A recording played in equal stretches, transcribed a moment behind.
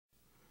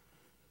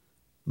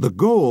The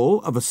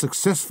goal of a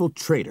successful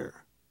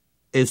trader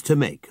is to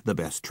make the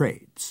best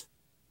trades.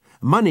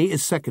 Money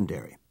is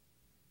secondary.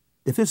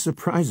 If this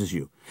surprises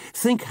you,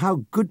 think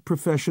how good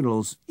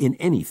professionals in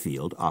any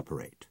field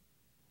operate.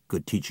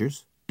 Good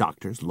teachers,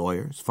 doctors,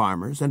 lawyers,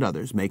 farmers, and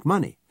others make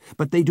money,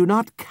 but they do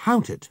not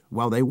count it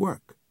while they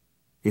work.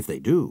 If they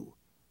do,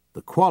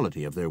 the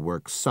quality of their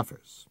work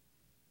suffers.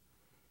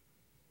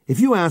 If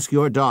you ask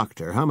your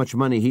doctor how much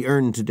money he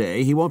earned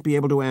today, he won't be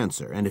able to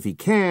answer, and if he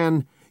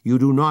can, you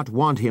do not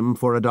want him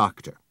for a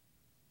doctor.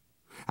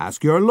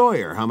 Ask your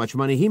lawyer how much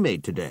money he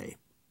made today.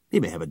 He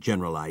may have a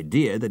general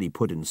idea that he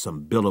put in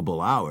some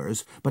billable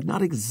hours, but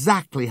not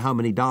exactly how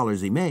many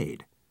dollars he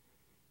made.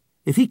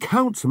 If he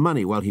counts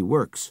money while he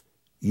works,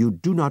 you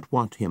do not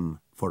want him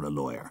for a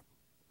lawyer.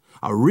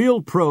 A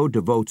real pro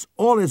devotes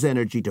all his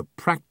energy to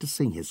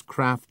practicing his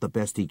craft the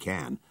best he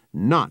can,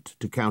 not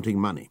to counting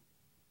money.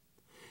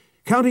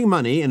 Counting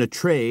money in a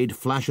trade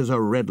flashes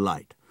a red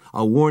light,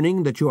 a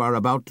warning that you are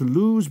about to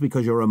lose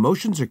because your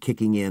emotions are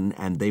kicking in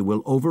and they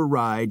will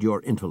override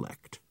your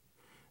intellect.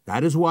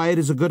 That is why it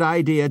is a good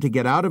idea to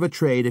get out of a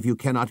trade if you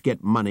cannot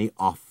get money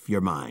off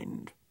your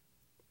mind.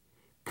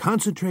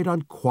 Concentrate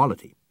on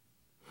quality,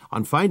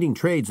 on finding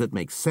trades that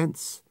make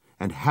sense,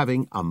 and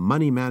having a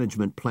money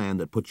management plan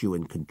that puts you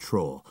in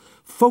control.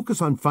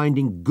 Focus on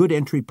finding good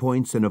entry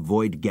points and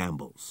avoid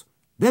gambles.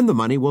 Then the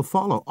money will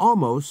follow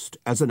almost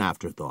as an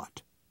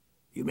afterthought.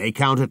 You may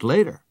count it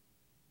later,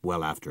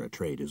 well after a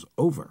trade is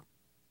over.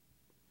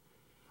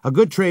 A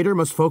good trader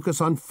must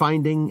focus on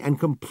finding and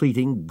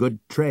completing good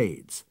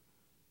trades.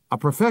 A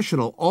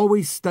professional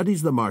always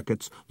studies the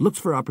markets, looks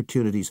for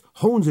opportunities,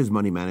 hones his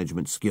money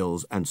management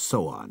skills, and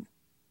so on.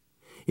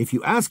 If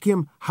you ask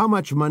him how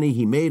much money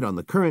he made on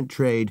the current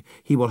trade,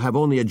 he will have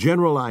only a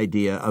general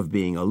idea of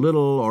being a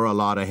little or a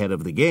lot ahead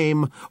of the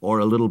game or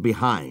a little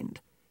behind.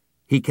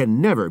 He can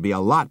never be a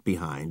lot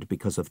behind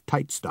because of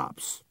tight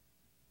stops.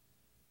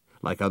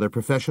 Like other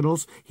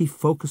professionals, he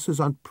focuses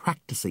on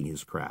practicing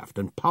his craft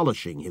and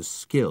polishing his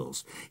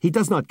skills. He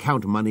does not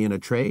count money in a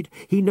trade.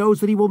 He knows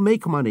that he will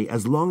make money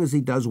as long as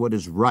he does what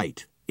is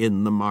right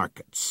in the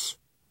markets.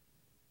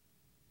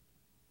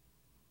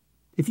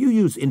 If you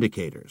use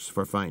indicators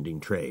for finding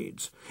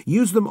trades,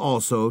 use them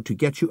also to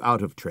get you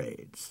out of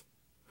trades.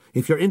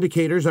 If your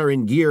indicators are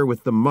in gear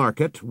with the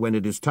market when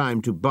it is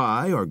time to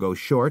buy or go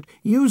short,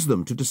 use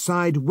them to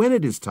decide when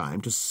it is time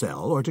to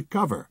sell or to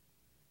cover.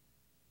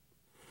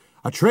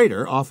 A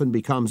trader often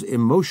becomes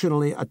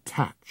emotionally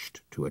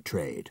attached to a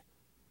trade.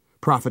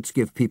 Profits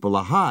give people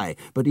a high,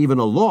 but even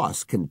a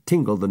loss can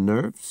tingle the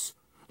nerves,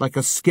 like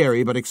a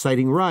scary but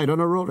exciting ride on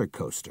a roller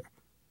coaster.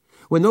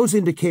 When those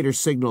indicator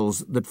signals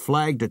that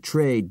flagged a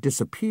trade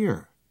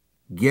disappear,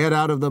 get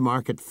out of the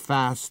market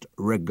fast,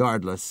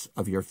 regardless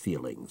of your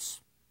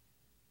feelings.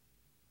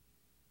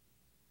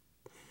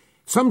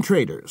 Some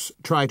traders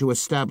try to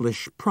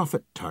establish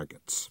profit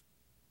targets.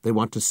 They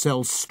want to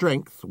sell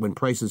strength when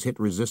prices hit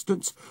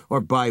resistance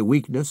or buy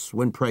weakness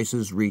when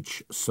prices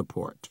reach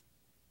support.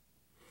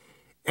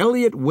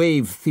 Elliott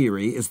wave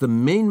theory is the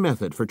main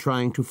method for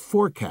trying to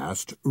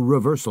forecast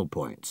reversal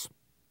points.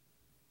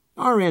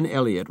 R.N.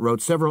 Elliott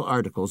wrote several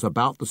articles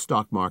about the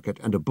stock market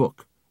and a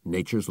book,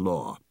 Nature's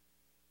Law.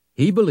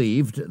 He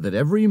believed that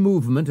every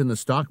movement in the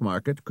stock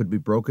market could be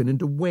broken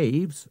into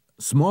waves,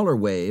 smaller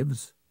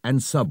waves,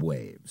 and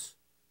subwaves.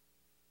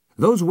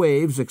 Those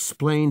waves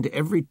explained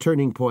every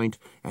turning point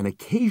and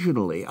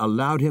occasionally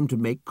allowed him to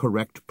make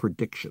correct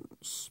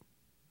predictions.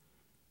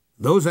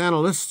 Those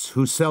analysts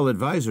who sell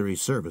advisory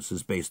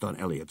services based on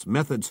Elliott's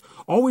methods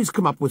always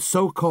come up with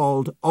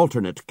so-called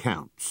alternate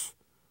counts.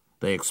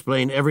 They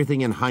explain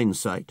everything in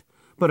hindsight,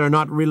 but are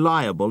not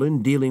reliable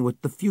in dealing with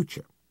the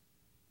future.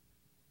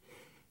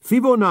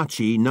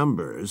 Fibonacci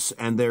numbers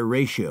and their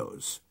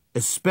ratios,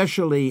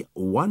 especially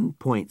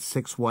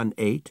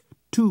 1.618,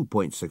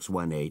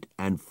 2.618,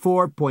 and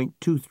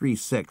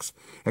 4.236,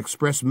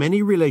 express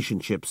many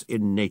relationships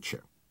in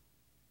nature.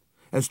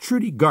 As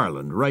Trudy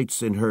Garland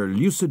writes in her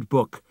lucid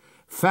book,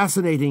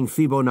 Fascinating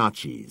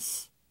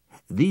Fibonacci's,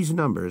 these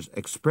numbers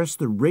express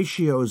the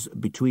ratios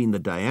between the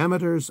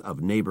diameters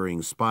of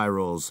neighboring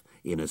spirals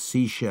in a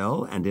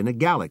seashell and in a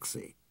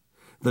galaxy,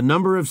 the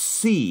number of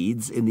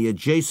seeds in the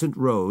adjacent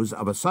rows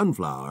of a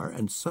sunflower,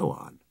 and so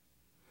on.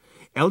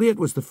 Elliott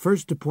was the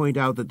first to point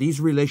out that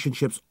these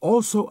relationships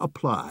also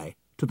apply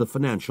to the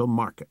financial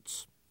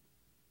markets.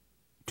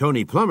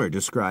 Tony Plummer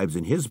describes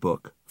in his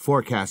book,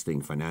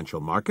 Forecasting Financial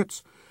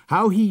Markets,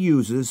 how he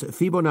uses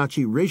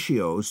Fibonacci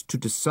ratios to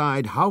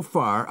decide how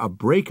far a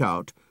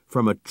breakout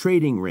from a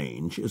trading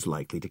range is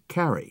likely to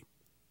carry.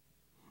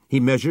 He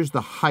measures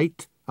the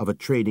height of a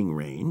trading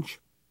range,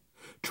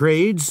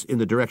 trades in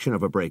the direction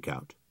of a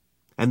breakout,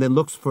 and then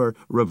looks for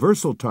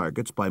reversal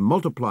targets by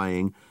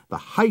multiplying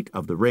the height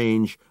of the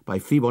range by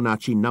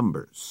Fibonacci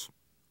numbers.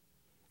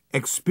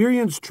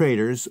 Experienced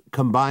traders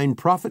combine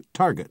profit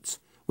targets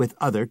with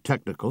other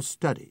technical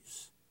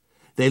studies.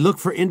 They look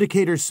for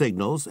indicator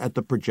signals at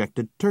the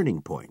projected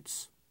turning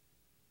points.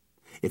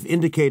 If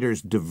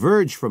indicators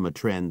diverge from a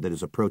trend that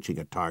is approaching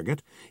a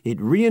target, it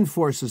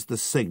reinforces the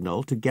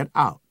signal to get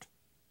out.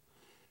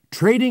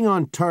 Trading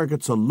on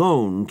targets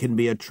alone can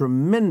be a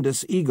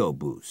tremendous ego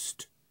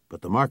boost,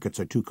 but the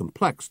markets are too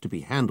complex to be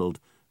handled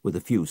with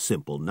a few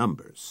simple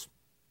numbers.